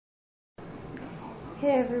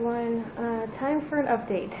Hey everyone, time for an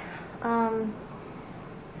update.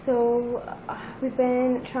 We've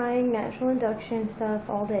been trying natural induction stuff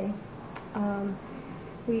all day.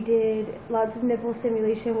 We did lots of nipple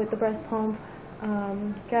stimulation with the breast pump.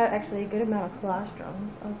 Got actually a good amount of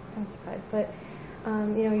colostrum. I was kind of surprised, but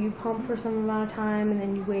you pump for some amount of time and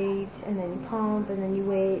then you wait, and then you pump and then you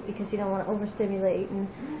wait because you don't want to overstimulate, and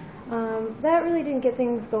that really didn't get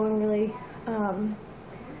things going really.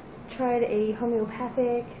 Tried a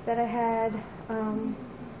homeopathic that I had to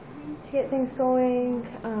get things going,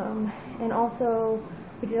 and also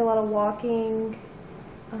we did a lot of walking,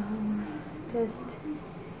 just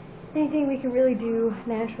anything we can really do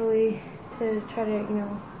naturally to try to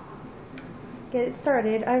get it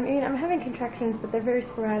started. I mean, I'm having contractions, but they're very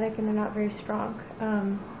sporadic and they're not very strong.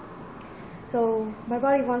 So my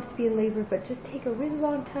body wants to be in labor, but just take a really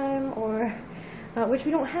long time, or which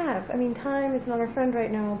we don't have. I mean, time is not our friend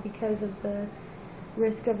right now because of the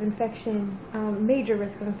risk of infection, major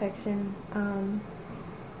risk of infection,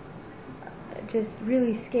 just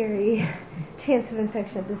really scary chance of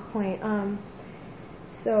infection at this point.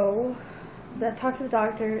 So I talked to the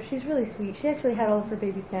doctor. She's really sweet. She actually had all of her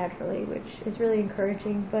babies naturally, which is really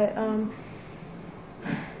encouraging. But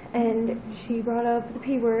and she brought up the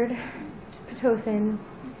P word, Pitocin.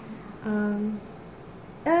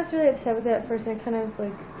 I was really upset with it at first, and kind of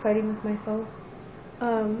like fighting with myself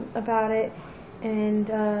about it, and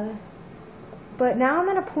but now I'm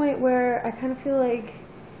at a point where I kind of feel like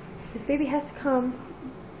this baby has to come,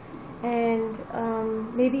 and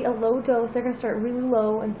maybe a low dose. They're going to start really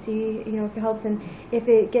low and see if it helps, and if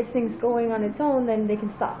it gets things going on its own, then they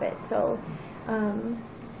can stop it. So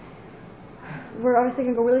we're obviously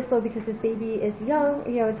going to go really slow because this baby is young.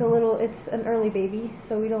 It's an early baby,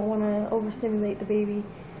 so we don't want to overstimulate the baby,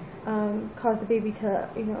 cause the baby to,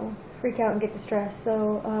 freak out and get distressed.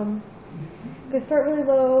 So I'm going to start really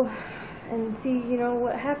low and see,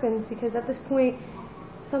 what happens, because at this point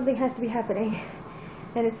something has to be happening,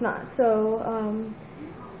 and it's not. So,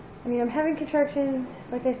 I mean, I'm having contractions,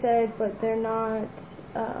 like I said, but they're not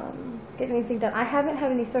getting anything done. I haven't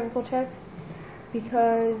had any cervical checks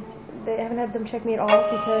because they haven't had them check me at all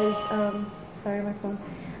because, sorry, my phone,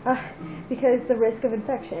 because the risk of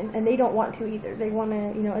infection, and they don't want to either. They want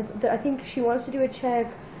to, I think she wants to do a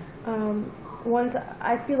check. Once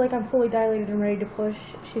I feel like I'm fully dilated and ready to push,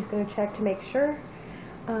 she's going to check to make sure.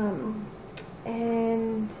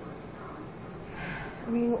 And I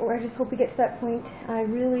mean, I just hope we get to that point. I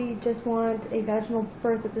really just want a vaginal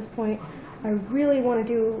birth at this point. I really want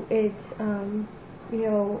to do it,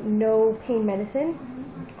 no pain medicine.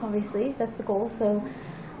 Obviously, that's the goal. So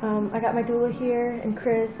I got my doula here and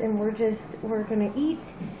Chris, and we're going to eat,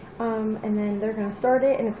 and then they're going to start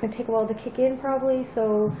it, and it's going to take a while to kick in probably,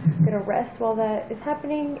 so I'm going to rest while that is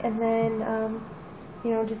happening, and then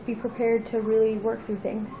just be prepared to really work through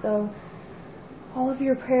things. So all of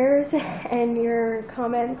your prayers and your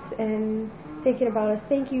comments and thinking about us,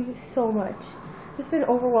 thank you so much. Just been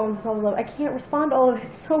overwhelmed with all the love. I can't respond to all of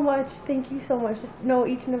it so much. Thank you so much. Just know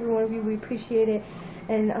each and every one of you, we appreciate it.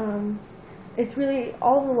 And it's really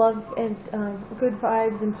all the love and good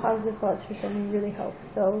vibes and positive thoughts you're sending really helps.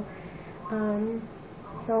 So,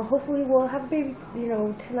 hopefully we'll have a baby,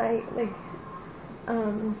 tonight.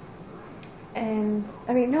 And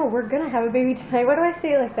I mean, no, we're gonna have a baby tonight. Why do I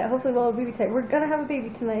say it like that? Hopefully we'll have a baby tonight. We're gonna have a baby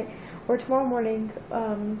tonight or tomorrow morning.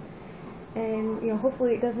 And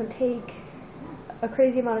hopefully it doesn't take a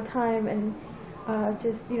crazy amount of time, and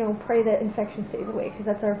just pray that infection stays away, because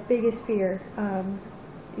that's our biggest fear.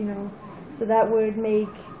 So that would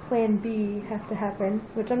make plan B have to happen,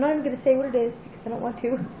 which I'm not even going to say what it is because I don't want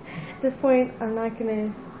to. At this point, I'm not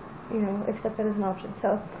going to, accept that as an option.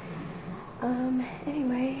 So,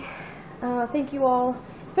 anyway, thank you all.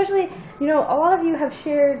 Especially, a lot of you have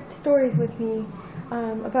shared stories with me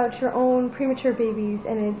about your own premature babies,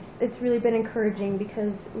 and it's really been encouraging,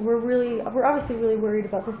 because we're obviously really worried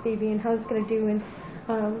about this baby and how it's going to do, and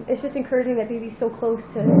it's just encouraging that baby's so close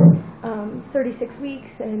to 36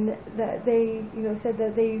 weeks, and that they said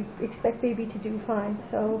that they expect baby to do fine.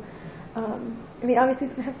 So I mean, obviously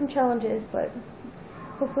it's going to have some challenges, but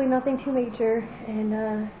hopefully nothing too major,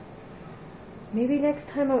 and maybe next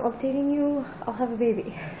time I'm updating you, I'll have a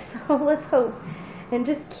baby. So let's hope, and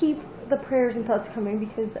just keep the prayers and thoughts coming,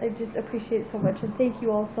 because I just appreciate it so much, and thank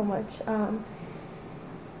you all so much. And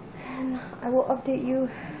I will update you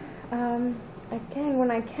again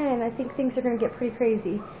when I can. I think things are going to get pretty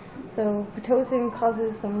crazy. So Pitocin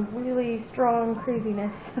causes some really strong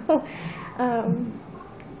craziness. So I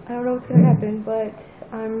don't know what's going to happen, but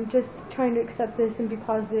I'm just trying to accept this and be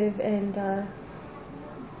positive, and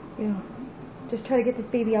just try to get this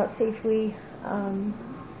baby out safely, and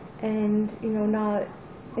you know, not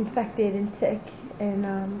infected and sick and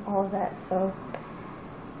all of that. So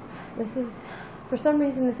this is, for some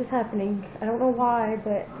reason, this is happening. I don't know why,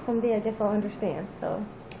 but someday I guess I'll understand. So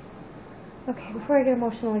okay, before I get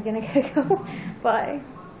emotional again, I gotta go. Bye.